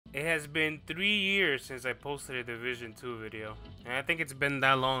It has been 3 years since I posted a Division 2 video. And I think it's been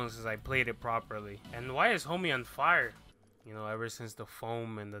that long since I played it properly. And why is homie on fire? You know, ever since the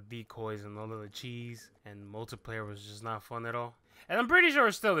foam and the decoys and all of the cheese. And multiplayer was just not fun at all. And I'm pretty sure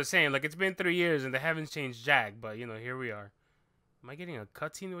it's still the same. Like, it's been 3 years and they haven't changed jack. But, you know, here we are. Am I getting a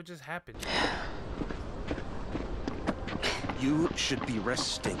cutscene? What just happened? You should be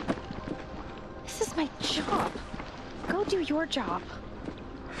resting. This is my job. Go do your job.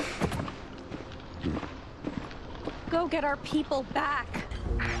 Go get our people back.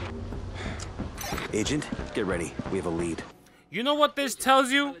 Agent, get ready. We have a lead. You know what this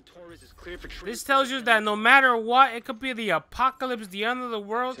tells you? This tells you that no matter what, it could be the apocalypse, the end of the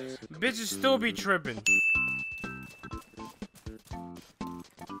world, bitches still be tripping.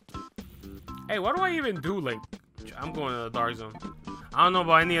 Hey, what do I even do? Like, I'm going to the dark zone. I don't know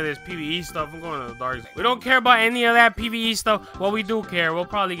about any of this PvE stuff. I'm going to the dark zone. We don't care about any of that PvE stuff. Well, we do care. We'll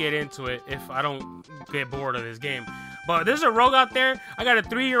probably get into it if I don't get bored of this game. But there's a rogue out there. I got a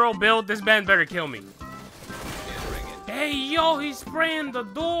 3-year-old build. This man better kill me. Hey, yo, he's spraying the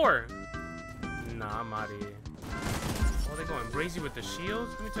door. Nah, I'm out of here. Oh, they going crazy with the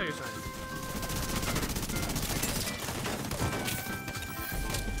shields? Let me tell you something.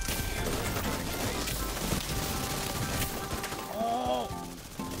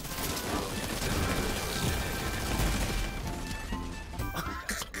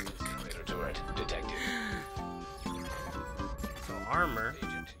 Armor.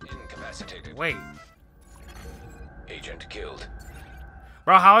 Agent incapacitated. Wait. Agent killed.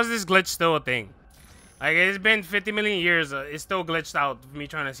 Bro, how is this glitch still a thing? Like, it's been 50 million years. It's still glitched out for me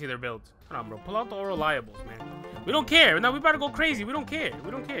trying to see their builds. Hold on, bro. Pull out the unreliables, man. We don't care. Now we about to go crazy. We don't care.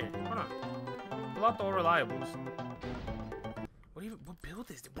 We don't care. Hold on. Pull out the unreliables. What build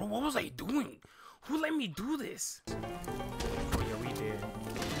is this? Bro, what was I doing? Who let me do this? Oh, yeah, we did.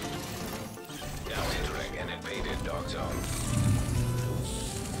 Now entering an invaded dark zone.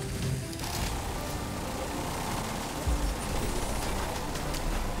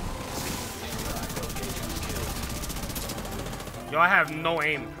 Yo, I have no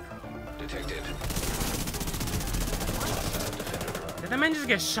aim. Detected. Did that man just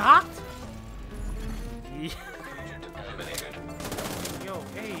get shot? Agent eliminated. Yo,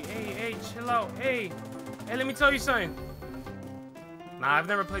 hey, chill out. Hey, let me tell you something. Nah, I've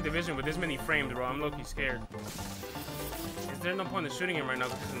never played Division with this many frames, bro. I'm low-key scared. Is there no point in shooting him right now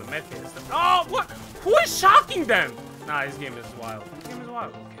because of the med kit and stuff? Oh, what? Who is shocking them? Nah, this game is wild. This game is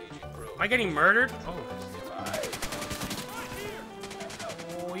wild. Am I getting murdered? Oh.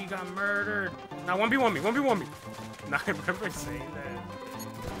 Oh, he got murdered. Nah, 1v1 me, 1v1 me. Nah, I remember saying that.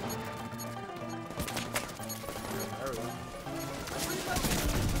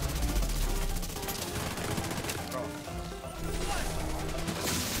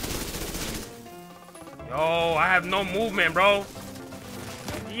 Yo, I have no movement, bro.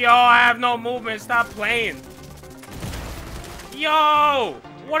 Yo, I have no movement. Stop playing. Yo,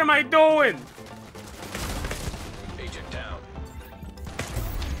 what am I doing? Agent down.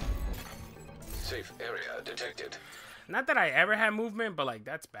 Safe area detected. Not that I ever had movement, but like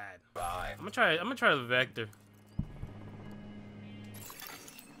that's bad. Bye. I'm gonna try the vector.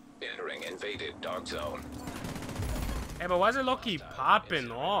 Entering invaded dark zone. Hey, but why is it low-key popping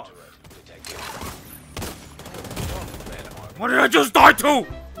off? Detected. What did I just die to?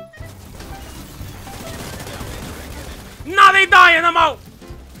 Nah, they dying. I'm out.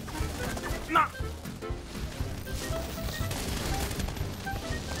 Nah.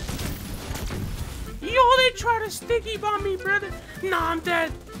 Yo, they try to sticky bomb me, brother. Nah, I'm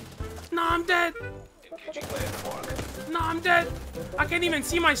dead. Nah, I'm dead. Engaging landmark. Nah, I'm dead. I can't even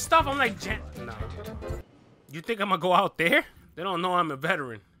see my stuff. I'm like, nah. You think I'm gonna go out there? They don't know I'm a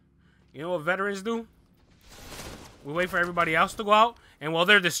veteran. You know what veterans do? We wait for everybody else to go out, and while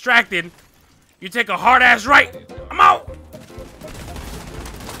they're distracted, you take a hard-ass right. I'm out!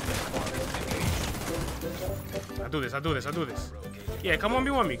 I do this. Yeah, come on,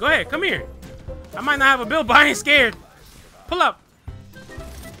 be me. Go ahead, come here. I might not have a build, but I ain't scared. Pull up.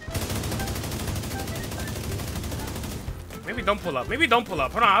 Maybe don't pull up.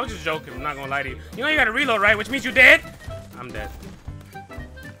 Hold on, I was just joking. I'm not gonna lie to you. You know you gotta reload, right? Which means you dead? I'm dead. Yeah,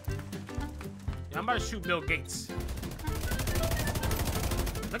 I'm about to shoot Bill Gates.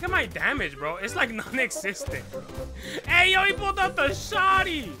 Look at my damage, bro. It's like non-existent. Hey, yo, he pulled out the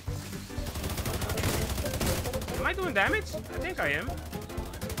shotty. Am I doing damage? I think I am.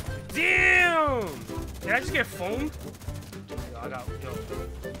 Damn! Did I just get foamed? Yo,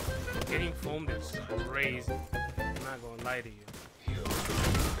 getting foamed is crazy. I'm not gonna lie to you. Heal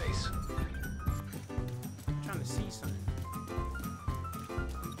face. I'm trying to see something.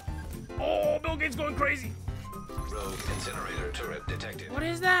 Gate's going crazy. Rogue incinerator turret detected. What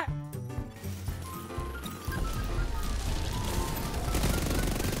is that?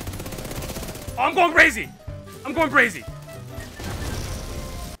 Oh, I'm going crazy. I'm going crazy.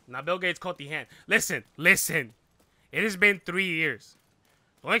 Now Bill Gates caught the hand. Listen, listen. It has been 3 years.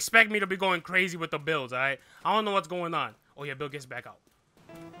 Don't expect me to be going crazy with the builds, alright? I don't know what's going on. Oh yeah, Bill Gates back out.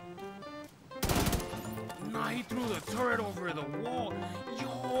 Nah, he threw the turret over the wall.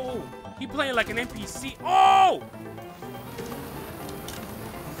 Yo, he playing like an NPC. Oh!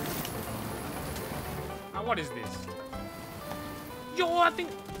 Now what is this? Yo, I think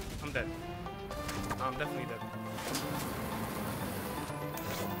I'm dead. I'm definitely dead.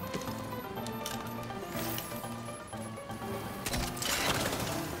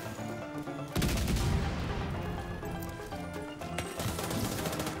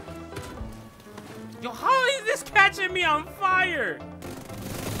 Yo, how is this catching me on fire?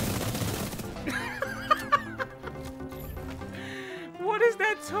 What is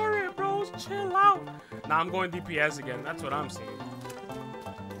that turret, bros? Chill out. Nah, I'm going DPS again. That's what I'm seeing.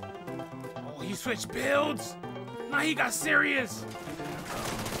 Oh, he switched builds. Nah, he got serious.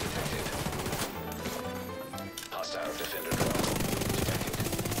 Hostile defender drone detected.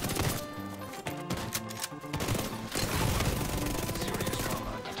 Serious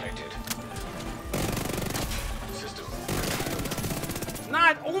trauma detected. System.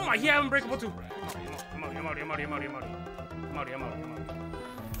 Nah, oh my, he had unbreakable too. I'm out.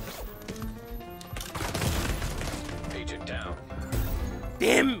 Agent down.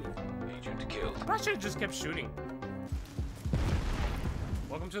 Damn. Agent killed. I should have just kept shooting.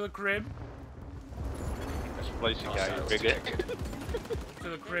 Welcome to the crib. This place you got, you Hostiles big detected. To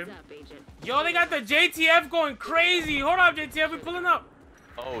the crib. Yo, they got the JTF going crazy. Hold up, JTF, we pulling up.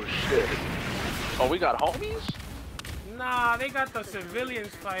 Oh shit. Oh, we got homies? Nah, they got the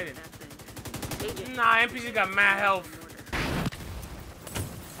civilians fighting. Nah, NPC got mad health.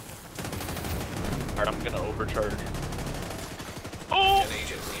 Alright, I'm gonna overcharge. Oh! An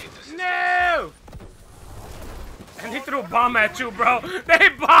agent needs assistance. No! And they threw a bomb at you, bro. They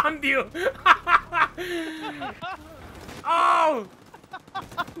bombed you. Oh!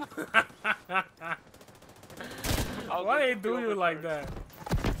 Why they do you like that?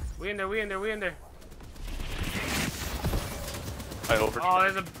 We in there. I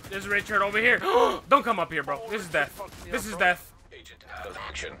overcharged. Oh, there's a red shirt over here. Don't come up here, bro. This is death. This is death. Agent out of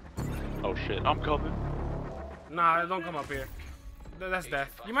action. Oh shit, I'm coming. Nah, don't come up here. That's death.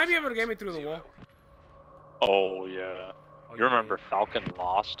 You might be able to get me through the wall. Oh yeah. Oh, You remember Falcon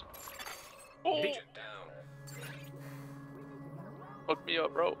Lost? Oh, Agent down. hook me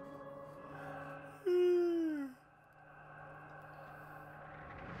up, bro.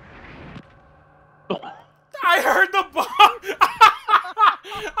 I heard the bomb.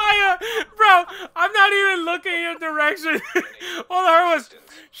 Bro, I'm not even looking in your direction. All I heard was,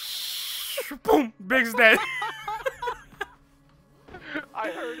 boom, Big's dead. I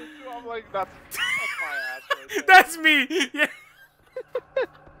heard it too. I'm like, that's my ass right there. That's me. Yeah.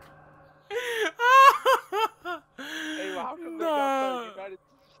 Hey, well, how come they No. got the United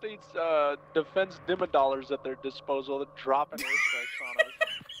States defense DIMA dollars at their disposal and dropping airstrikes on us?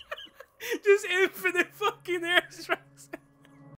 Just infinite fucking airstrikes.